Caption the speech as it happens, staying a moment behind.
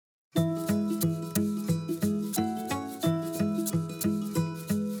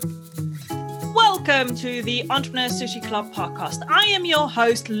welcome to the Entrepreneur Sushi Club podcast. I am your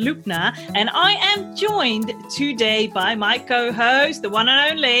host, Lupna, and I am joined today by my co-host, the one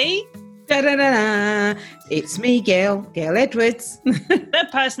and only... Da-da-da-da. It's me, Gail Edwards. The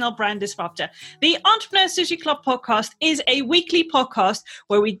personal brand disruptor. The Entrepreneur Sushi Club podcast is a weekly podcast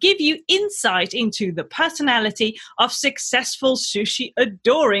where we give you insight into the personality of successful sushi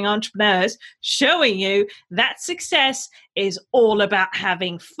adoring entrepreneurs, showing you that success is all about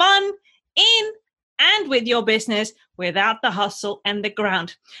having fun in and with your business without the hustle and the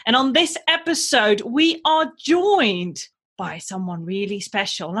grind. And on this episode, we are joined by someone really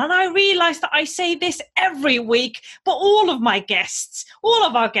special. And I realize that I say this every week, but all of our guests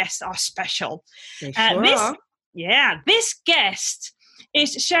are special. They sure are. This guest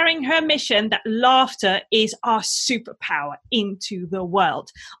is sharing her mission that laughter is our superpower into the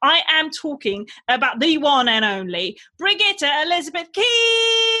world. I am talking about the one and only Brigitte Elisabeth Keane,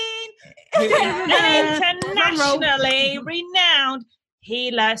 who is an internationally renowned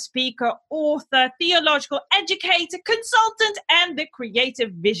healer, speaker, author, theological educator, consultant, and the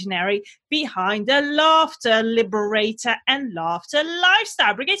creative visionary behind the Laughter Liberator and Laughter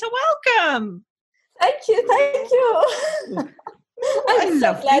Lifestyle. Brigitte, welcome. Thank you. I'm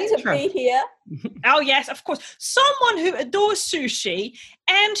so glad to be here. Oh, yes, of course. Someone who adores sushi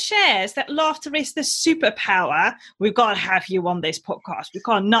and shares that laughter is the superpower. We've got to have you on this podcast. We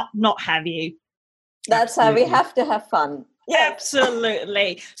can't not have you. That's Absolutely. How we have to have fun. Yes.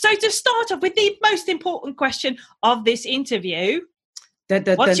 Absolutely. So to start off with the most important question of this interview,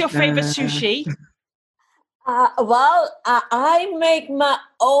 what's your favorite sushi? I make my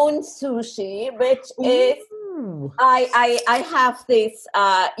own sushi, which is I have this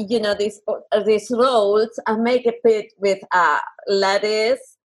these rolls. I make a bit with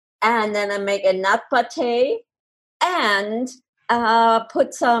lettuce, and then I make a nut pate, and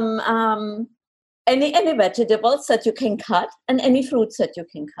put some any vegetables that you can cut and any fruits that you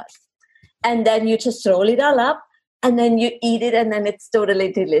can cut. And then you just roll it all up and then you eat it and then it's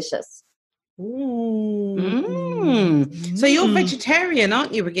totally delicious. So you're vegetarian,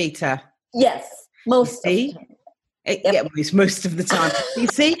 aren't you, Brigitte? Yes, most of the time. Yeah, it's most of the time. You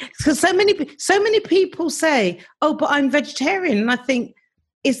see, because so many people say, "Oh, but I'm vegetarian," and I think,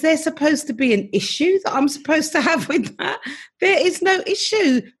 is there supposed to be an issue that I'm supposed to have with that? There is no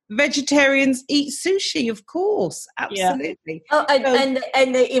issue. Vegetarians eat sushi, of course, absolutely. Yeah.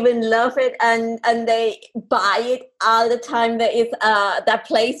 And they even love it, and they buy it all the time. There is there are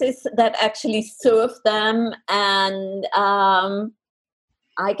places that actually serve them, and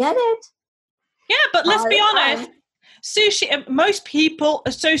I get it. Yeah, but let's be honest. Sushi, most people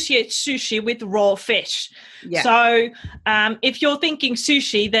associate sushi with raw fish. Yeah. So if you're thinking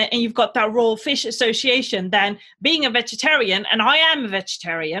sushi then, and you've got that raw fish association, then being a vegetarian, and I am a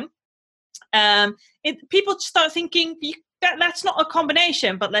vegetarian, people start thinking that's not a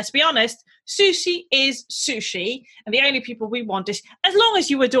combination. But let's be honest, sushi is sushi. And the only people we want is, as long as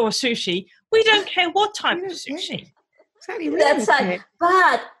you adore sushi, we don't care what type of sushi. Exactly. That's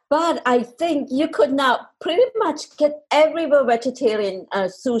right. But I think you could now pretty much get everywhere vegetarian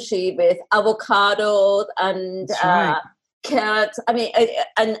sushi with avocados and carrots. I mean,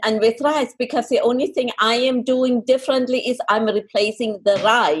 and with rice, because the only thing I am doing differently is I'm replacing the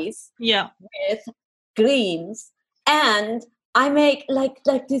rice with greens, and I make like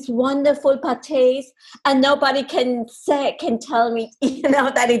these wonderful pâtés, and nobody can tell me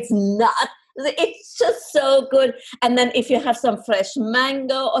that it's not. It's just so good. And then if you have some fresh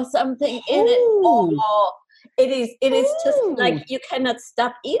mango or something in it, it is just like you cannot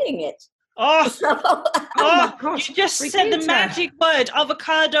stop eating it. My gosh, you just said the magic word,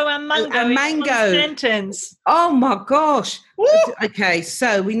 avocado and mango. And mango. In one sentence. Oh my gosh. Okay,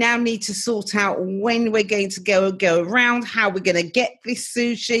 so we now need to sort out when we're going to go around, how we're going to get this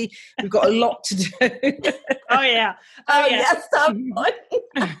sushi. We've got a lot to do. Oh yes, so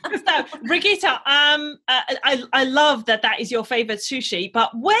Brigitte, I love that is your favorite sushi,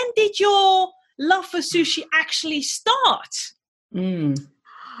 but when did your love for sushi actually start?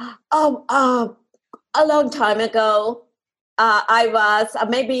 A long time ago. I was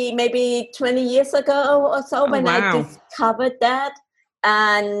maybe 20 years ago or so when I discovered that,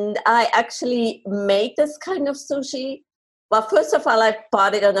 and I actually made this kind of sushi. Well, first of all, I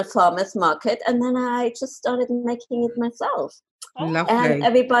bought it on a farmer's market, and then I just started making it myself. Lovely. And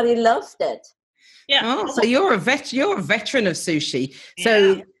everybody loved it. Yeah. Oh, so you're a veteran of sushi.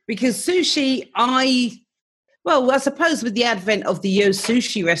 So because sushi, I suppose with the advent of the Yo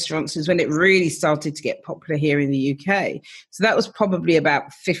Sushi restaurants is when it really started to get popular here in the UK. So that was probably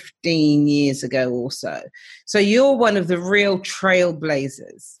about 15 years ago or so. So you're one of the real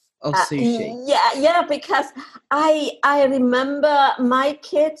trailblazers of sushi? Yeah, because I remember my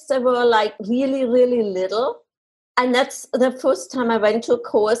kids, they were like really, really little. And that's the first time I went to a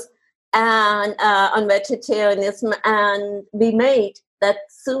course and on vegetarianism, and we made that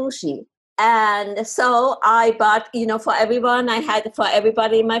sushi. And so I bought, for everyone, for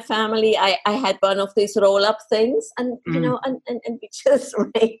everybody in my family, I had one of these roll-up things, and, and we just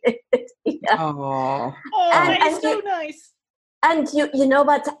made it. Yeah. Oh, that is so nice. And you know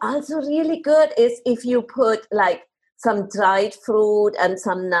what's also really good is if you put like some dried fruit and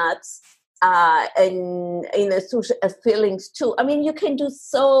some nuts in a sushi fillings too. I mean, you can do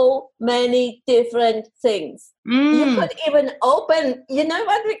so many different things. You could even open,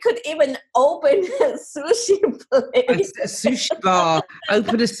 we could even open a sushi place. A sushi bar,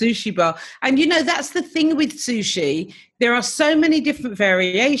 open a sushi bar. And that's the thing with sushi. There are so many different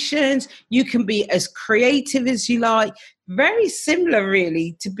variations. You can be as creative as you like. Very similar,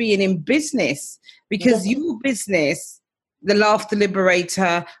 really, to being in business, because your business, the Laughter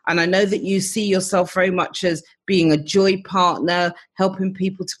Liberator, and I know that you see yourself very much as being a joy partner, helping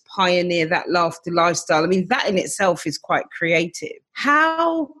people to pioneer that laughter lifestyle. I mean, that in itself is quite creative.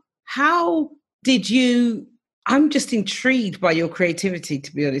 How did you... I'm just intrigued by your creativity,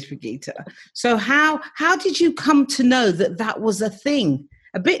 to be honest, Brigitte. So how did you come to know that was a thing?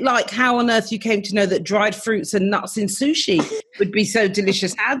 A bit like how on earth you came to know that dried fruits and nuts in sushi would be so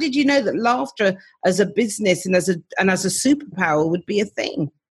delicious. How did you know that laughter as a business and as a superpower would be a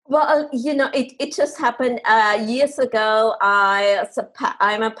thing? Well, it just happened years ago.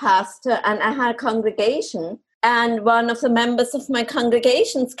 I'm a pastor, and I had a congregation. And one of the members of my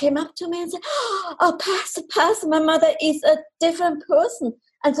congregations came up to me and said, "Oh, Pastor, my mother is a different person."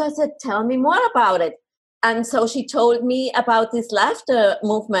 And so I said, "Tell me more about it." And so she told me about this laughter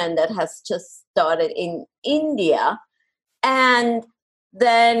movement that has just started in India. And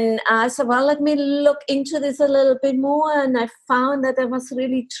then I said, well, let me look into this a little bit more. And I found that it was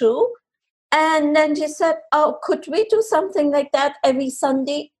really true. And then she said, oh, could we do something like that every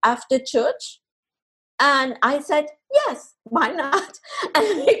Sunday after church? And I said, yes, why not?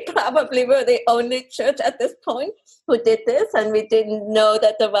 And we probably were the only church at this point who did this, and we didn't know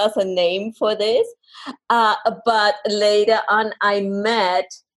that there was a name for this. But later on, I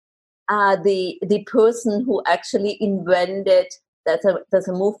met the person who actually invented, there's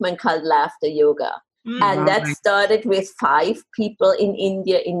a movement called laughter yoga. And that started with 5 people in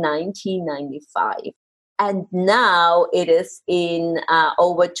India in 1995. And now it is in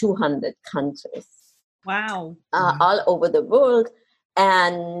over 200 countries. Wow. All over the world.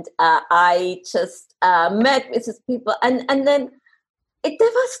 And I just met with these people. And then there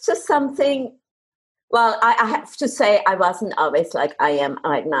was just something. Well, I have to say I wasn't always like I am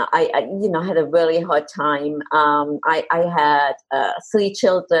right now. I had a really hard time. I had 3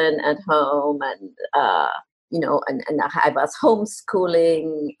 children at home, and and I was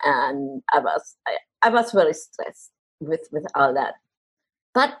homeschooling, and I was very stressed with all that.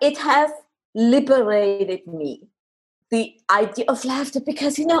 But it has liberated me, the idea of laughter,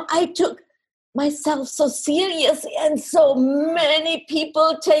 because I took myself so seriously, and so many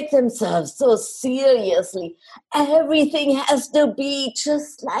people take themselves so seriously. Everything has to be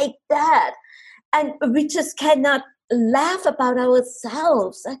just like that, and we just cannot laugh about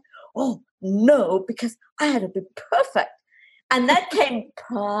ourselves. Oh no, because I had to be perfect. And that came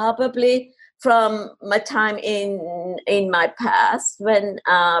probably from my time in my past, when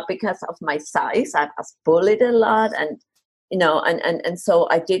because of my size, I was bullied a lot, and so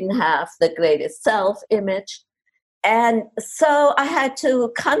I didn't have the greatest self-image. And so I had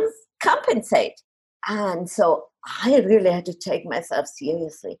to compensate. And so I really had to take myself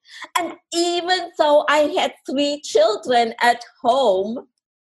seriously. And even though I had 3 children at home,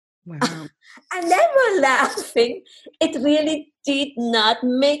 wow. and they were laughing, it really did not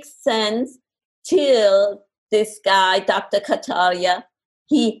make sense till this guy, Dr. Kataria,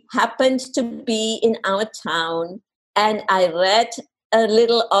 he happened to be in our town. And I read a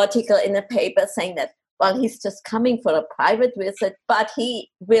little article in the paper saying that, well, he's just coming for a private visit, but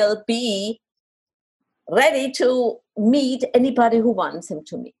he will be ready to meet anybody who wants him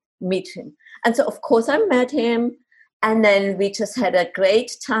to meet him. And so, of course, I met him, and then we just had a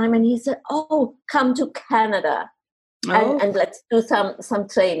great time. And he said, oh, come to Canada, and let's do some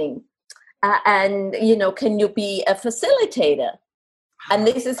training. And can you be a facilitator? And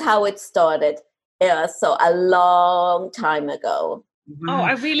this is how it started. Yeah, so a long time ago. Oh,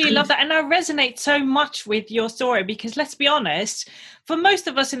 I really love that. And I resonate so much with your story, because let's be honest, for most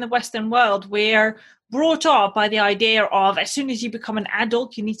of us in the Western world, we're brought up by the idea of as soon as you become an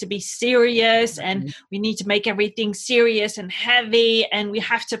adult, you need to be serious, and we need to make everything serious and heavy, and we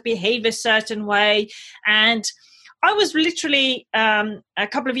have to behave a certain way. And I was literally a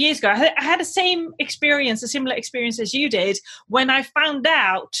couple of years ago, I had a similar experience as you did when I found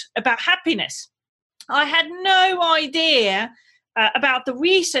out about happiness. I had no idea about the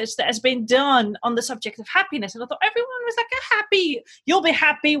research that has been done on the subject of happiness. And I thought everyone was like, you'll be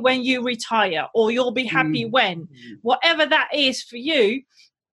happy when you retire, or you'll be happy when, whatever that is for you.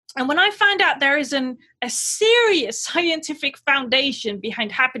 And when I found out there is a serious scientific foundation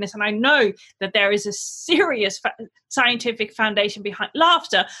behind happiness, and I know that there is a serious scientific foundation behind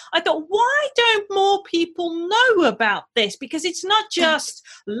laughter, I thought, why don't more people know about this? Because it's not just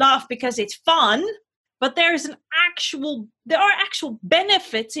laugh because it's fun, but there are actual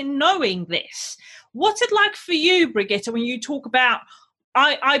benefits in knowing this. What's it like for you, Brigitte, when you talk about,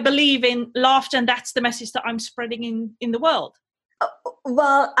 I believe in laughter, and that's the message that I'm spreading in the world?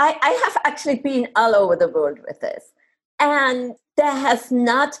 Well, I have actually been all over the world with this. And there has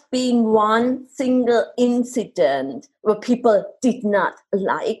not been one single incident where people did not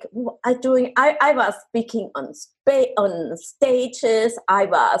like doing. I was speaking on stages. I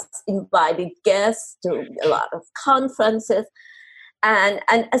was invited guests to a lot of conferences and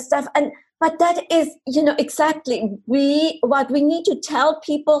stuff. But that is, exactly what we need to tell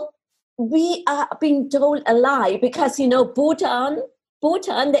people. We are being told a lie because, Bhutan,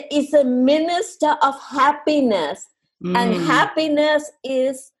 there is a minister of happiness. And happiness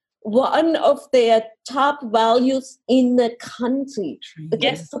is one of their top values in the country.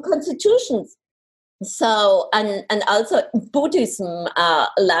 Yes. For constitutions. So, and also Buddhism,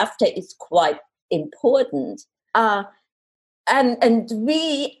 laughter is quite important. And I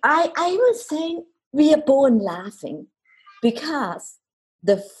was saying we are born laughing because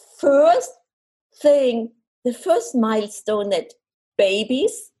the first milestone that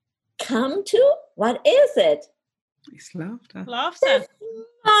babies come to, what is it? It's laughter. Laughter.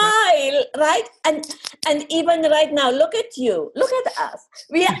 Smile, right? And even right now, look at you. Look at us.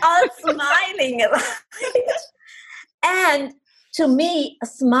 We are all smiling, right? And to me,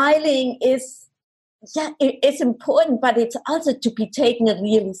 smiling is, it's important, but it's also to be taken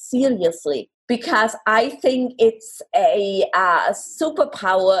really seriously. Because I think it's a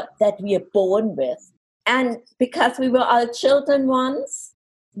superpower that we are born with. And because we were all children once,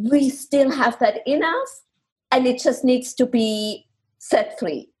 we still have that in us. And it just needs to be set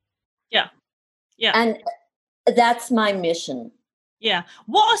free. Yeah. Yeah. And that's my mission. Yeah.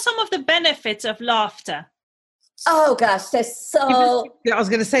 What are some of the benefits of laughter? Oh, gosh, there's so... I was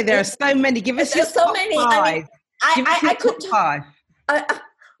going to say, there are so many. Give us your top five. I could... top five.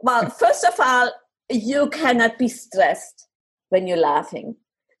 Well, first of all, you cannot be stressed when you're laughing.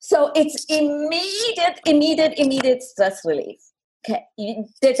 So it's immediate stress relief. Okay,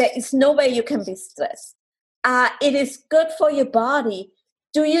 there is no way you can be stressed. It is good for your body.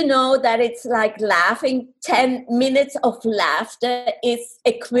 Do you know that it's like laughing? 10 minutes of laughter is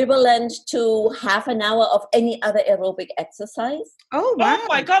equivalent to half an hour of any other aerobic exercise. Oh, wow. Oh,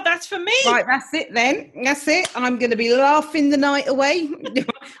 my God, that's for me. Right, that's it then. That's it. I'm going to be laughing the night away.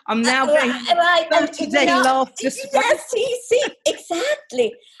 I'm now going 30-day laughter. Yes, see,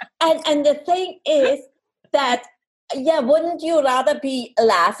 exactly. And the thing is that, wouldn't you rather be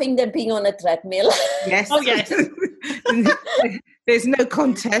laughing than being on a treadmill? Yes. Oh, yes. There's no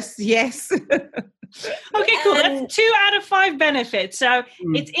contest. Yes. Okay, cool. That's 2 out of 5 benefits. So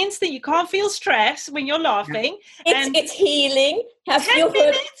it's instant. You can't feel stress when you're laughing. It's healing. Have 10 you heard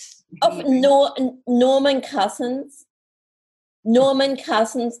minutes? of Norman Cousins? Norman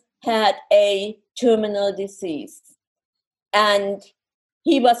Cousins had a terminal disease. And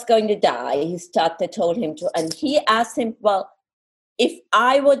he was going to die. His doctor told him to. And he asked him, well, if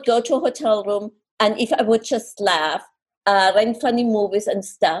I would go to a hotel room and if I would just laugh, rent funny movies and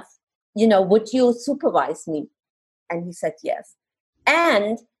stuff, would you supervise me? And he said yes.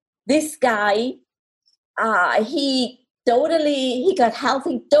 And this guy, he got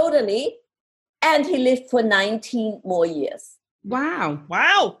healthy totally, and he lived for 19 more years.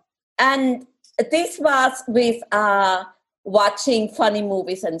 Wow. And this was with watching funny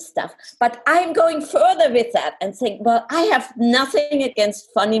movies and stuff. But I'm going further with that and saying, well, I have nothing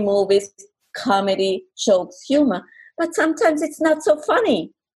against funny movies, comedy, jokes, humor, but sometimes it's not so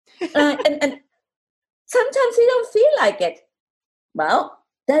funny. And sometimes we don't feel like it. Well,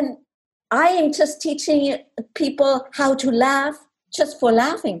 then I am just teaching people how to laugh just for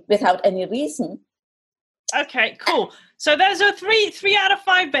laughing without any reason. Okay, cool. So those are three out of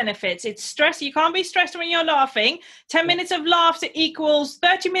 5 benefits. It's stress. You can't be stressed when you're laughing. 10 minutes of laughter equals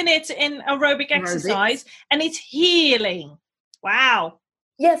 30 minutes in aerobic exercise, and it's healing. Wow.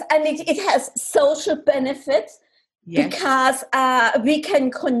 Yes, and it has social benefits because we can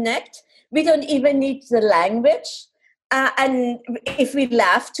connect. We don't even need the language. And if we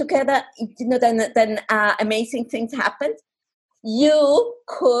laugh together, then amazing things happen. You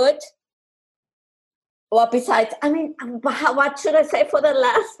could, well, besides, what should I say for the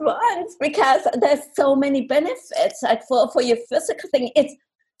last ones? Because there's so many benefits. Like for your physical thing, it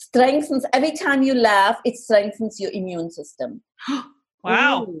strengthens, every time you laugh, it strengthens your immune system.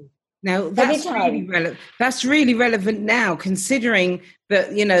 Wow. Ooh. Now that's really relevant. That's really relevant now, considering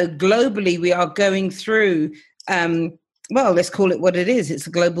that, globally we are going through, let's call it what it is. It's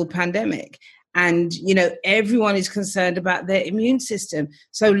a global pandemic. And, everyone is concerned about their immune system.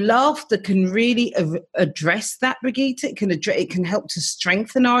 So laughter can really address that, Brigitte. It can help to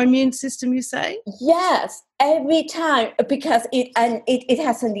strengthen our immune system, you say? Yes, every time, because it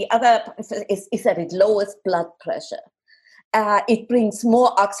has, and the other is that it lowers blood pressure. It brings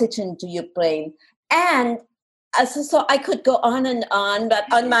more oxygen to your brain. And so I could go on and on, but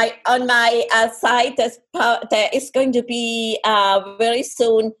on my site there is going to be very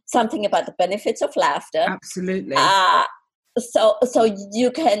soon something about the benefits of laughter. Absolutely. So you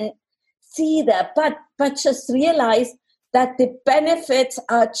can see that, but just realize that the benefits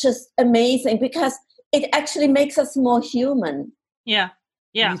are just amazing because it actually makes us more human. Yeah.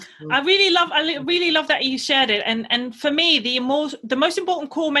 Yeah, beautiful. I really love that you shared it. And for me, the most important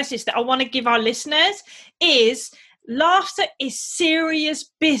core message that I want to give our listeners is laughter is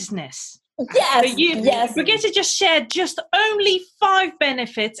serious business. Yes. Brigitte just shared just only 5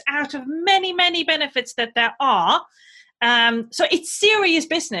 benefits out of many, many benefits that there are. So it's serious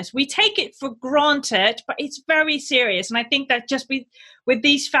business. We take it for granted, but it's very serious. And I think that just with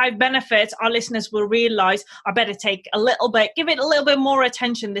these 5 benefits, our listeners will realize I better give it a little bit more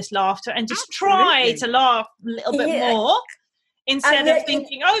attention, this laughter, and just try to laugh a little bit more instead of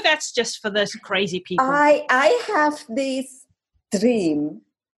thinking, oh, that's just for those crazy people. I have this dream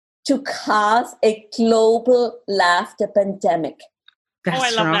to cause a global laughter pandemic.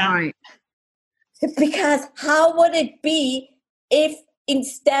 That's right. Because how would it be if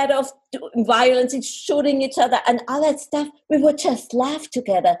instead of violence and shooting each other and all that stuff, we would just laugh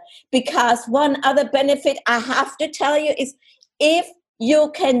together? Because one other benefit I have to tell you is if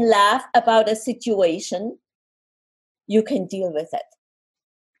you can laugh about a situation, you can deal with it.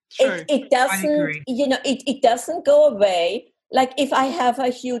 Sure. It doesn't, it doesn't go away. Like if I have a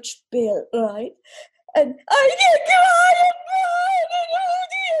huge bill, right? And I can't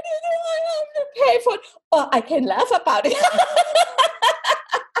pay for it, or I can laugh about it.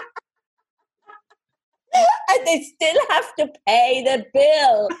 And they still have to pay the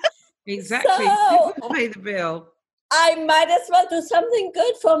bill. Exactly. So, pay the bill. I might as well do something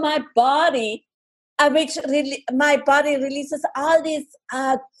good for my body, which really, my body releases all these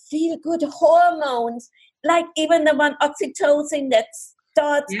feel-good hormones, like even the one oxytocin that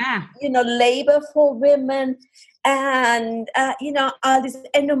starts, labor for women, and all these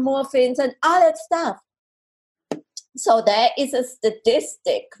endomorphins and all that stuff. So there is a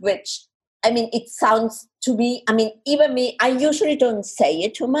statistic which, it sounds to me, even me, I usually don't say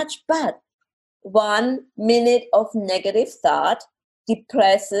it too much, but 1 minute of negative thought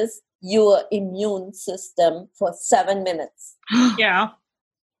depresses your immune system for 7 minutes. Yeah.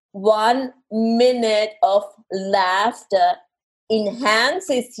 1 minute of laughter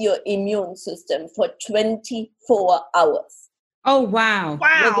enhances your immune system for 24 hours. Oh, wow.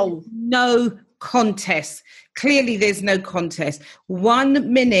 Wow. No contest. Clearly, there's no contest.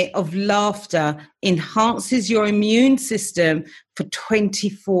 1 minute of laughter enhances your immune system for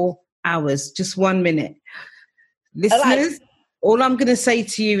 24 hours. Just 1 minute. Listeners, all I'm going to say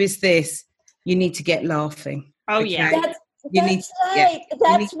to you is this. You need to get laughing. Oh, okay? Yeah. That's right.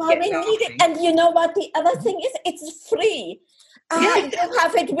 That's why we need it. And you know what? The other thing is it's free. You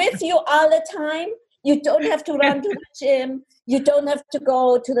have it with you all the time. You don't have to run to the gym. You don't have to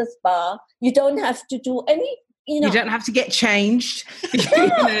go to the spa. You don't have to do any, You don't have to get changed.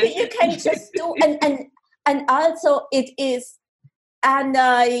 No, you can just do. And also it is, and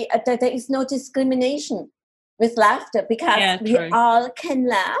there is no discrimination with laughter because we all can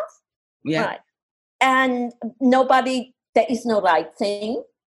laugh. Yeah. Right. And there is no right thing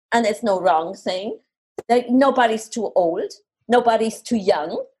and there's no wrong thing. Nobody's too old. Nobody's too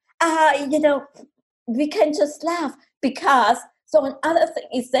young. We can just laugh because, so another thing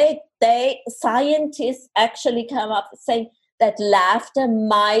is scientists actually come up saying that laughter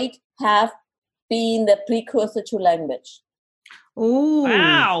might have been the precursor to language. Oh,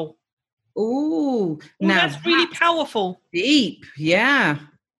 Wow. Oh, now that's really powerful. Deep, yeah.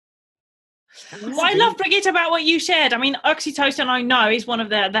 What I love, Brigitte, about what you shared. I mean, oxytocin, I know, is one of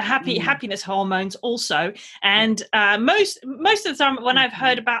the happiness hormones also. And most of the time when I've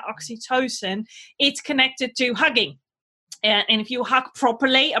heard about oxytocin, it's connected to hugging. And if you hug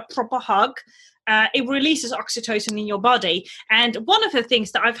properly, a proper hug, it releases oxytocin in your body. And one of the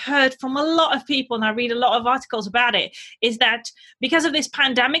things that I've heard from a lot of people, and I read a lot of articles about it, is that because of this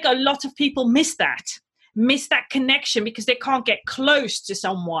pandemic, a lot of people miss that connection because they can't get close to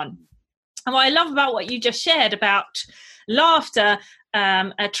someone. And what I love about what you just shared about laughter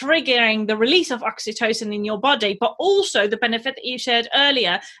triggering the release of oxytocin in your body, but also the benefit that you shared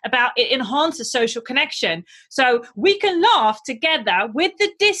earlier about it enhances social connection. So we can laugh together with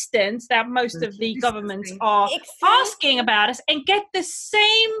the distance that most of the governments are asking about us and get the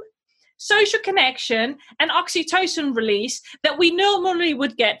same social connection and oxytocin release that we normally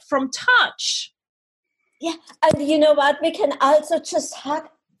would get from touch. Yeah, and you know what? We can also just hug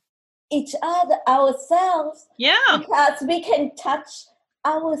each other, ourselves, because we can touch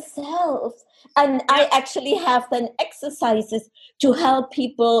ourselves. And I actually have then exercises to help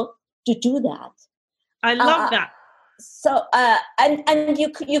people to do that. I love that. So and you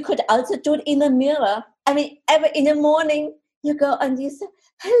could also do it in the mirror. I mean, in the morning you go and you say,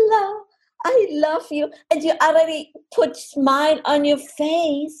 hello, I love you, and you already put smile on your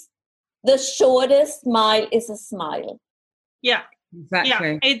face. The shortest smile is a smile. Yeah.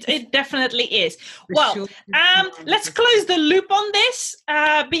 Exactly. Yeah, it definitely is. Well, let's close the loop on this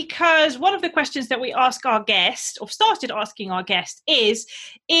because one of the questions that we ask our guest, or started asking our guest, is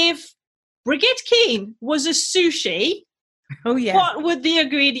if Brigitte Keane was a sushi, what would the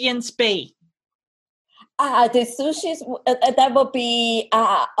ingredients be? The sushis, that would be,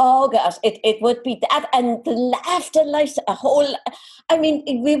 oh gosh, it would be that, and the laughter, like a whole, I mean,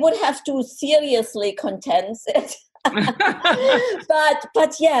 we would have to seriously condense it.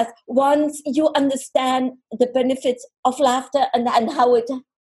 but yes, once you understand the benefits of laughter and how it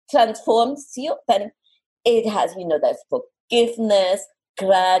transforms you, then it has, there's forgiveness,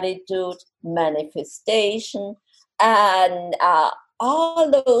 gratitude, manifestation, and all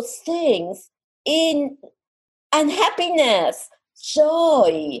those things and happiness,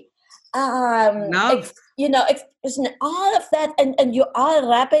 joy, love. all of that, and you all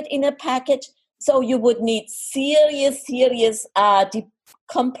wrap it in a package. So you would need serious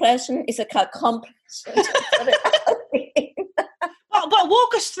decompression. Is it called compression? Well,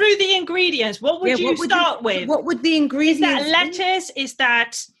 walk us through the ingredients. What would you start with? What would the ingredients? Is that lettuce? Is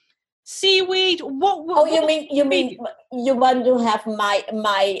that seaweed? You mean you want to have my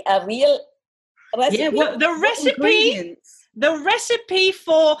real recipe? Yeah, the recipe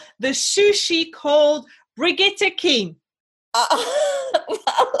for the sushi called Brigitte Keane.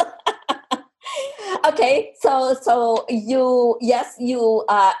 Okay, so you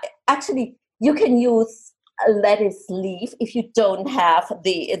actually you can use a lettuce leaf if you don't have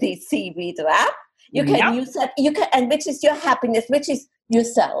the seaweed wrap. You can use that. You can, and which is your happiness, which is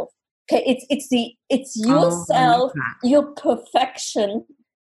yourself. Okay, it's yourself, your perfection,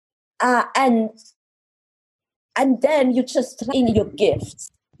 and then you just in your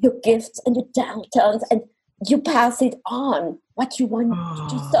gifts and your downturns, and you pass it on what you want to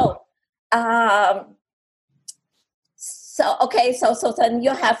do. So then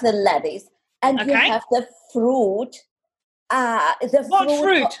you have the lettuce and you have the fruit. What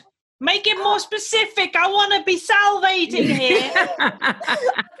fruit? Make it more specific. I want to be salivating here.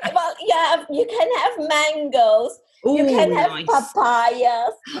 Well, yeah, you can have mangoes. Ooh, you can have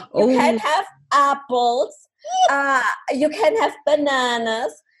papayas. You can have apples. You can have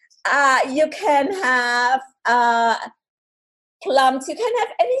bananas. You can have plums. You can have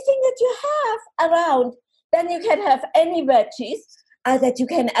anything that you have around. Then you can have any veggies that you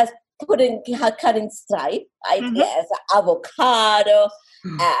can cut in stripe. Yes, avocado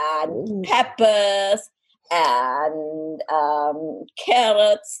and peppers and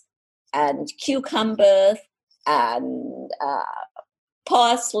carrots and cucumbers and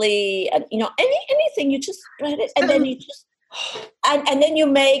parsley and anything. You just spread it, and then you just and then you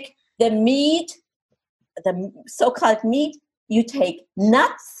make the meat, the so-called meat. You take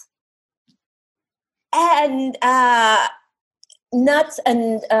nuts and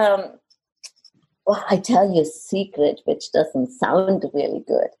well, I tell you a secret which doesn't sound really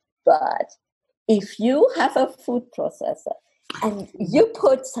good, but if you have a food processor and you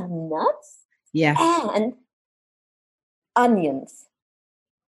put some nuts and onions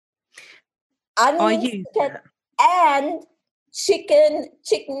and chicken,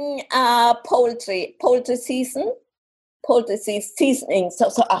 poultry seasoning.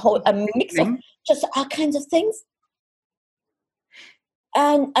 So a mix of just all kinds of things.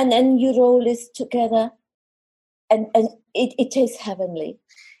 And then you roll this together, and it tastes heavenly.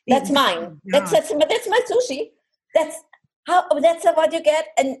 That's mine. That's my sushi. That's what you get,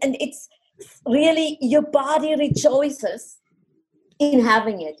 and it's really your body rejoices in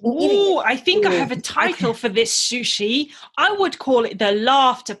having it. Ooh, I think I have a title for this sushi. I would call it the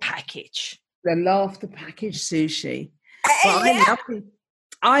laughter package. The laughter package sushi. Well,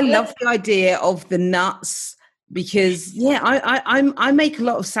 I love the idea of the nuts. Because I make a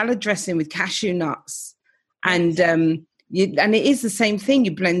lot of salad dressing with cashew nuts, and and it is the same thing.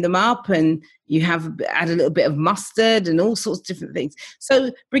 You blend them up, and you add a little bit of mustard and all sorts of different things.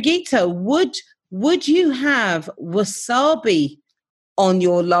 So, Brigitte, would you have wasabi on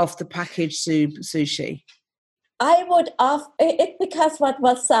your laughter package sushi? I would it because what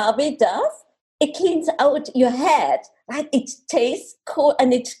wasabi does, it cleans out your head. Right? It tastes cool,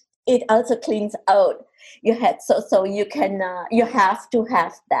 and it also cleans out your head, so you can you have to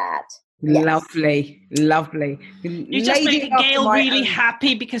have that. Yes. Lovely. You just made Gail really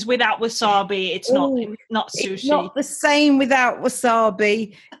happy, because without wasabi it's not sushi. It's not the same without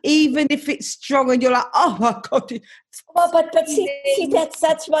wasabi, even if it's strong and you're like, oh my god. Well, but see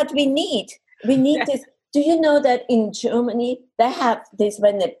that's what we need. We need this. Do you know that in Germany they have this,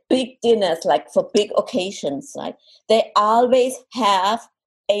 when the big dinners, like for big occasions, right? They always have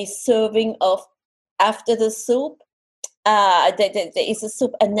a serving of, after the soup, there is a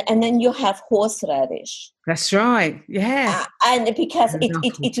soup, and then you have horseradish. That's right. Yeah. And because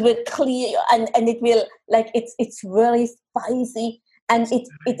it will clear, and it will, like, it's really spicy, and it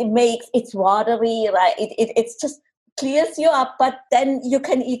makes it's watery, right? It's just clears you up, but then you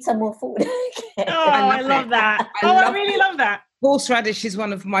can eat some more food. I love that. I really love that. Horseradish is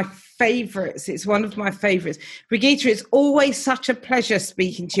one of my favourites. It's one of my favourites. Brigitte, it's always such a pleasure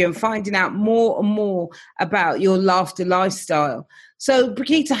speaking to you and finding out more and more about your laughter lifestyle. So,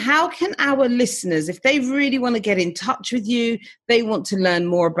 Brigitte, how can our listeners, if they really want to get in touch with you, they want to learn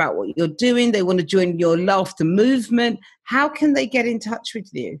more about what you're doing, they want to join your laughter movement, how can they get in touch with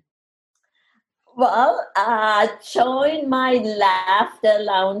you? Well, join my Laughter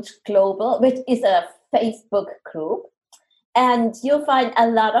Lounge Global, which is a Facebook group. And you'll find a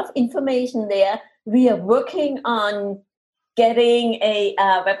lot of information there. We are working on getting a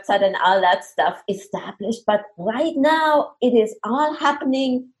website and all that stuff established. But right now, it is all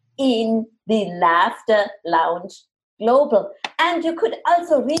happening in the Laughter Lounge Global. And you could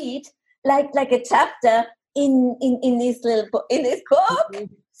also read like a chapter in this little book, in this book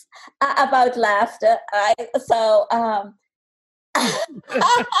about laughter. Right? So.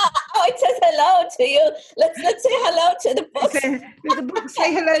 It says hello to you. Let's say hello to the books. The books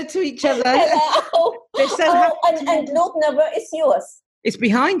say hello to each other. Hello. They're so happy. And Lubna, where is yours? It's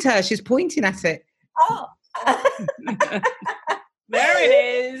behind her. She's pointing at it. Oh. There it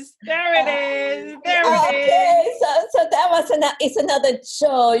is. Okay, so that was another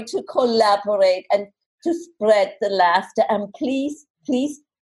joy to collaborate and to spread the laughter. And please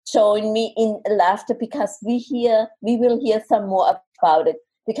join me in laughter, because we will hear some more about it,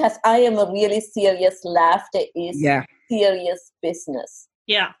 because I am a really serious. Laughter is serious business.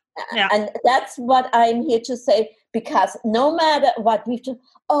 Yeah. And that's what I'm here to say, because no matter what we do,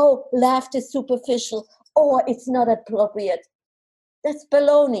 laughter is superficial, or it's not appropriate. That's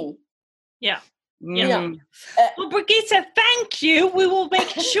baloney. Yeah. Well, Brigitte, thank you. We will make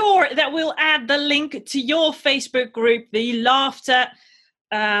sure that we'll add the link to your Facebook group, the Laughter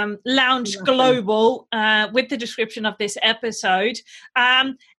Lounge Global, with the description of this episode.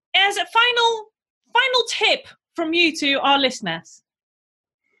 As a final tip from you to our listeners.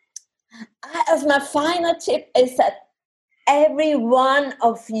 As my final tip is that every one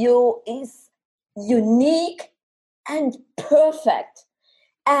of you is unique and perfect,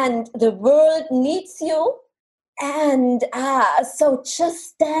 and the world needs you. And so just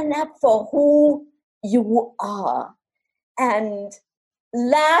stand up for who you are, and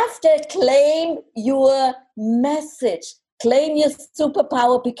laughter, claim your message, claim your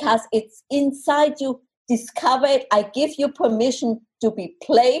superpower, because it's inside you. Discover it. I give you permission to be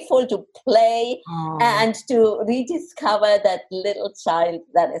playful, to play, and to rediscover that little child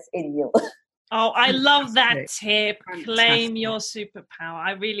that is in you. Oh, I love that tip. Fantastic. Claim your superpower.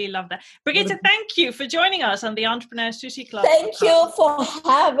 I really love that. Brigitte, thank you for joining us on the Entrepreneur Sushi Club. Thank you for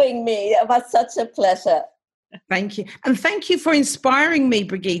having me. It was such a pleasure. Thank you. And thank you for inspiring me,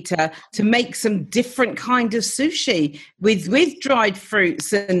 Brigitte, to make some different kind of sushi with dried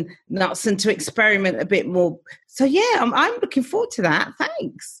fruits and nuts and to experiment a bit more. So, yeah, I'm looking forward to that.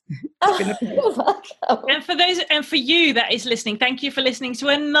 Thanks. You're welcome. And for you that is listening, thank you for listening to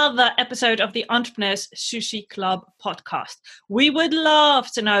another episode of the Entrepreneurs Sushi Club podcast. We would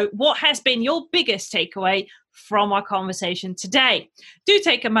love to know what has been your biggest takeaway from our conversation today. Do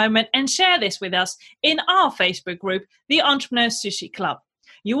take a moment and share this with us in our Facebook group, the Entrepreneurs Sushi Club.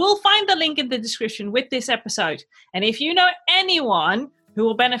 You will find the link in the description with this episode. And if you know anyone who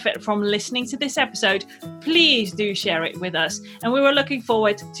will benefit from listening to this episode, please do share it with us. And we were looking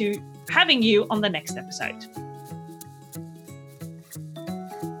forward to having you on the next episode.